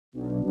Day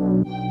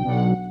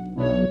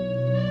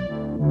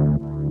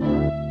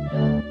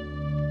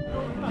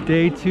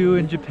 2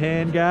 in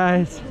Japan,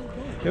 guys.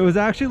 It was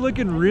actually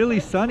looking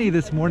really sunny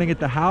this morning at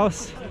the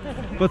house,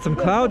 but some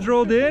clouds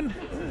rolled in.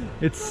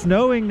 It's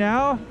snowing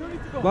now.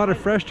 A lot of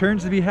fresh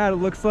turns to be had, it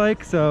looks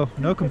like, so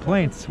no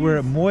complaints. We're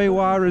at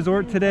Moiwa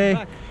Resort today,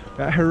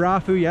 at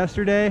Hirafu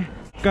yesterday.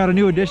 Got a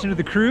new addition to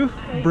the crew,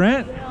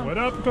 Brent. What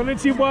up,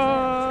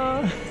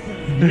 konnichiwa?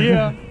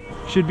 Yeah.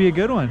 Should be a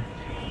good one.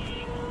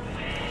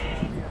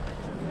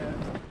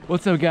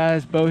 What's up,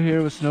 guys? Bo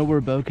here with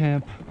Snowboard Bow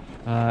Camp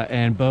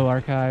and Bow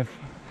Archive.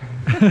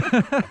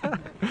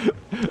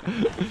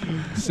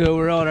 So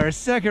we're on our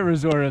second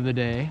resort of the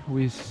day.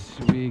 We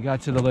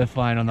got to the lift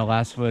line on the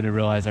last foot and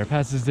realized our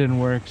passes didn't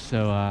work.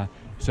 So a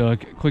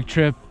quick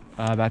trip,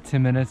 about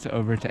 10 minutes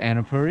over to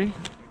Annupuri,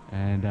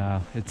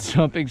 and it's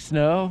dumping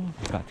snow.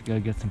 About to go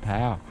get some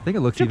pow. I think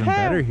it looks even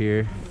better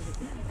here.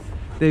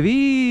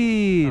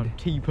 David! I'm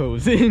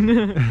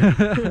T-posing.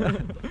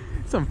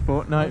 Some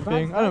Fortnite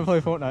thing. I don't play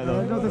Fortnite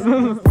though.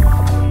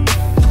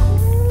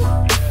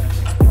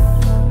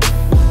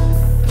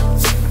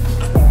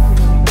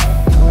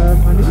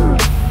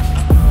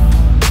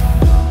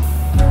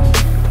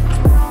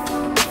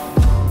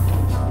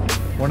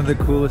 One of the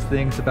coolest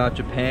things about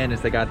Japan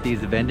is they got these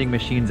vending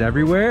machines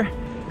everywhere,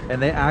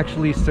 and they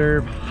actually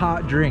serve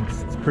hot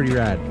drinks. It's pretty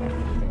rad.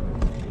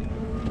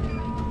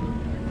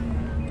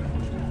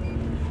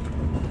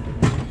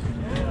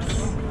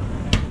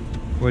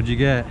 What'd you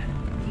get?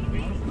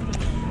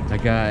 I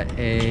got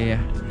a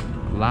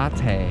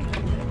latte,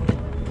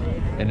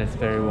 and it's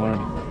very warm.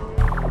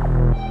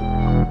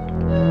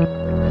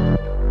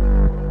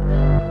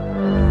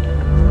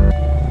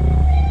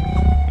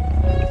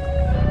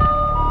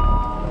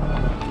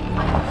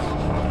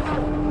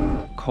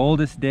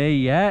 Coldest day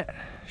yet.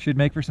 Should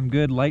make for some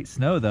good light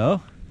snow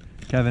though.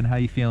 Kevin, how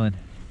you feeling?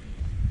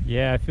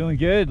 Yeah, feeling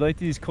good. Like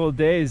these cold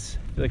days.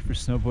 I feel like for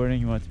snowboarding,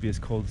 you want it to be as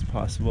cold as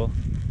possible.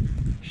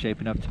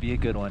 Shaping up to be a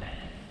good one.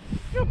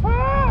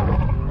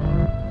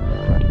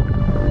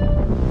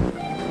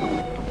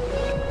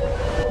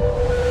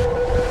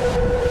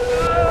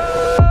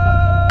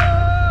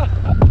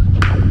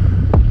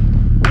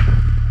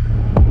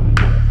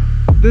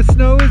 The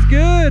snow is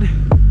good.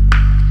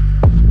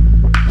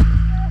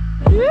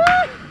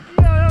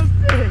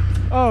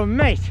 Oh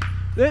mate,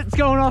 it's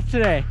going off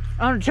today.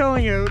 I'm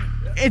telling you,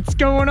 it's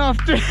going off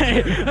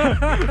today.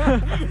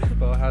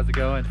 Bo, how's it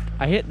going?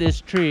 I hit this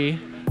tree,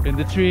 and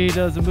the tree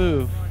doesn't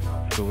move,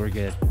 but we're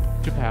good.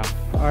 Japow.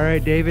 All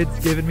right, David's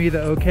giving me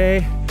the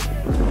okay.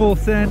 Full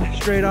send,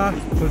 straight off.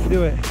 Let's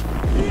do it.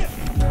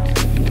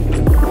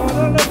 Oh,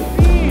 not enough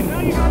speed. Now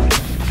you got it.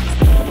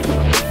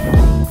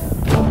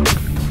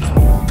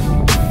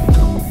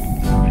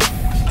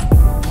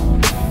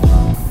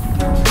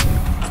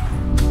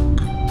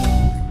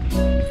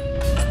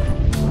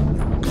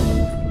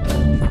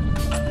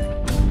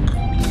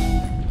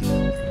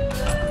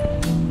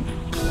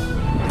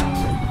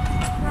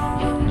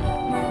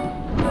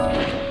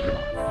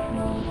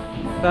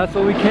 That's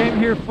what we came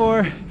here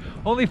for.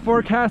 Only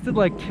forecasted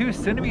like 2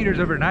 centimeters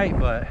overnight,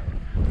 but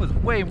it was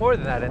way more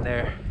than that in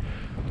there.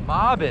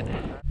 Mobbing.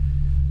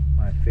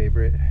 My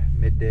favorite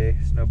midday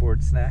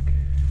snowboard snack.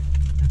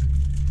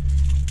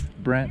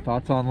 Brent,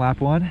 thoughts on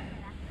lap 1?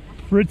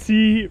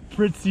 Pretty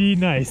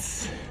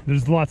nice.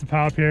 There's lots of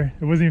pow up here.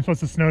 It wasn't even supposed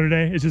to snow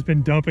today. It's just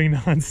been dumping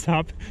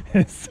nonstop.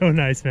 It's so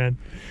nice, man.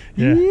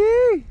 Yeah.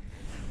 Yee!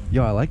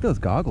 Yo, I like those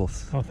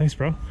goggles. Oh, thanks,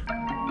 bro.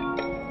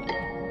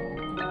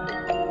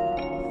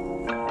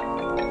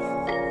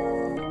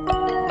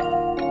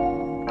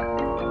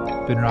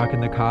 Been rocking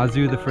the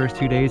Kazu the first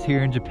 2 days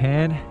here in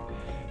Japan.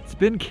 It's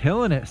been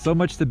killing it. So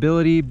much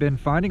stability. Been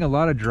finding a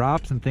lot of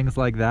drops and things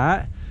like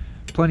that.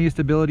 Plenty of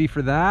stability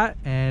for that,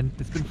 and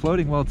it's been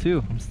floating well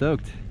too. I'm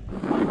stoked.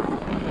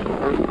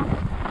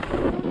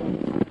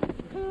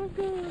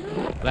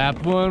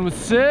 Lap 1 was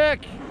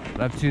sick.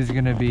 Lap 2 is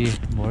gonna be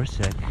more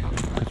sick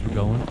because we're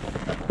going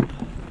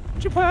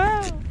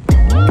Japan.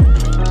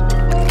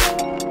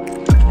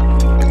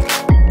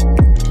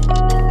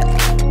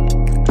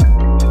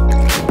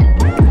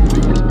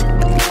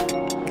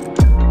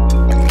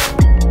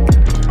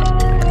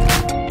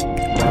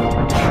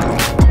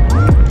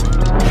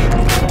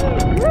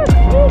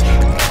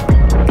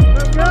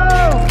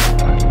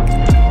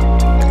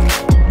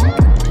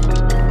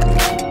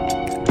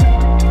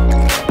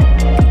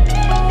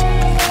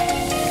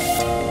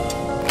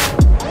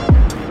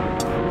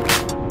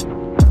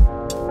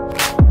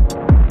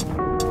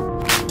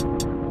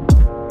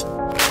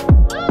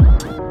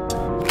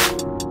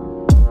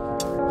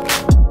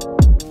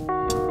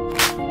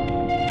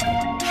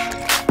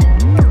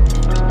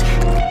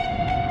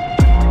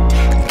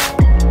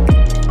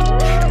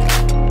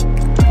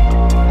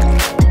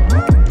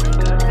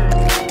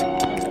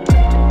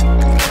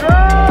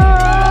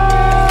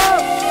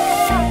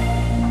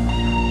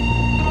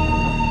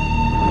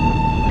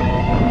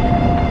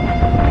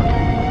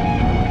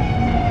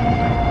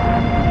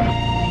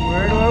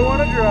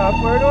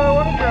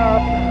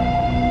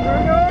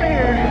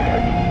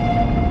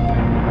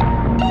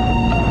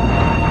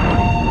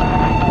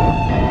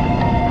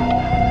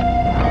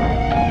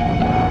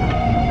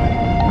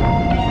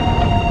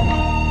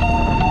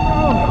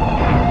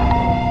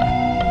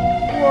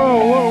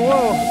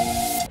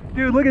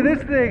 at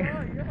this thing.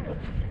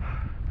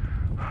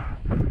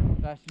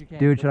 Fast you can.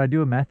 Dude, should I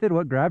do a method?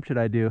 What grab should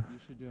I do? You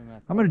should do a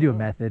method. I'm gonna do a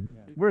method.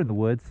 We're in the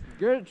woods.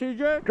 Get it,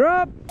 TJ?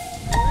 Drop!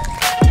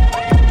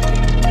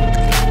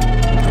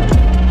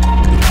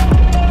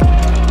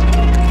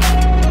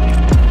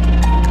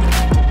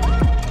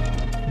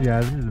 Yeah,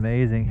 this is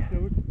amazing. Yeah,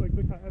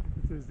 look how epic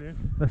this is, dude.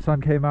 The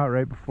sun came out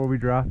right before we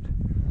dropped.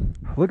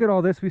 Look at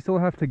all this we still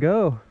have to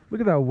go.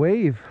 Look at that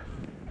wave.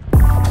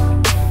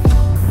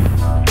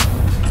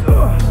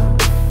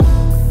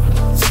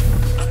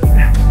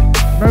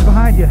 Right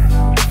behind you.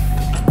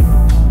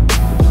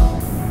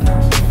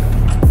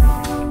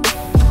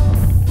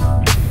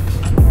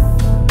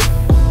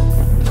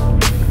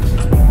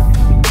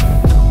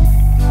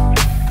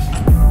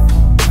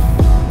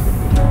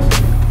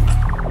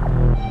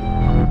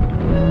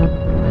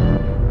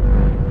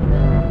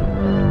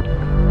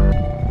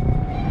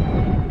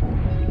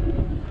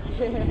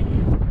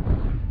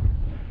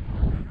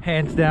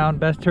 Hands down,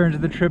 best turns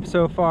of the trip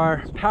so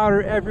far.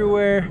 Powder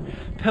everywhere,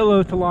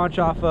 pillow to launch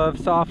off of,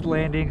 soft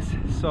landings,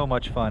 so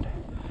much fun.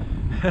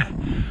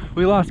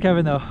 We lost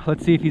Kevin though.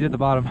 Let's see if he's at the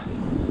bottom.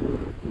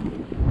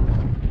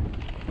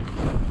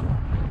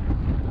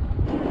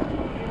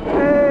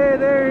 Hey,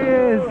 there he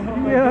is.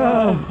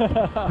 Yo.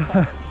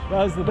 That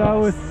was the best. That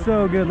was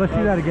so good. Let's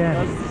see that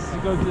again.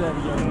 Let's go do that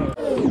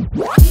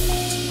again.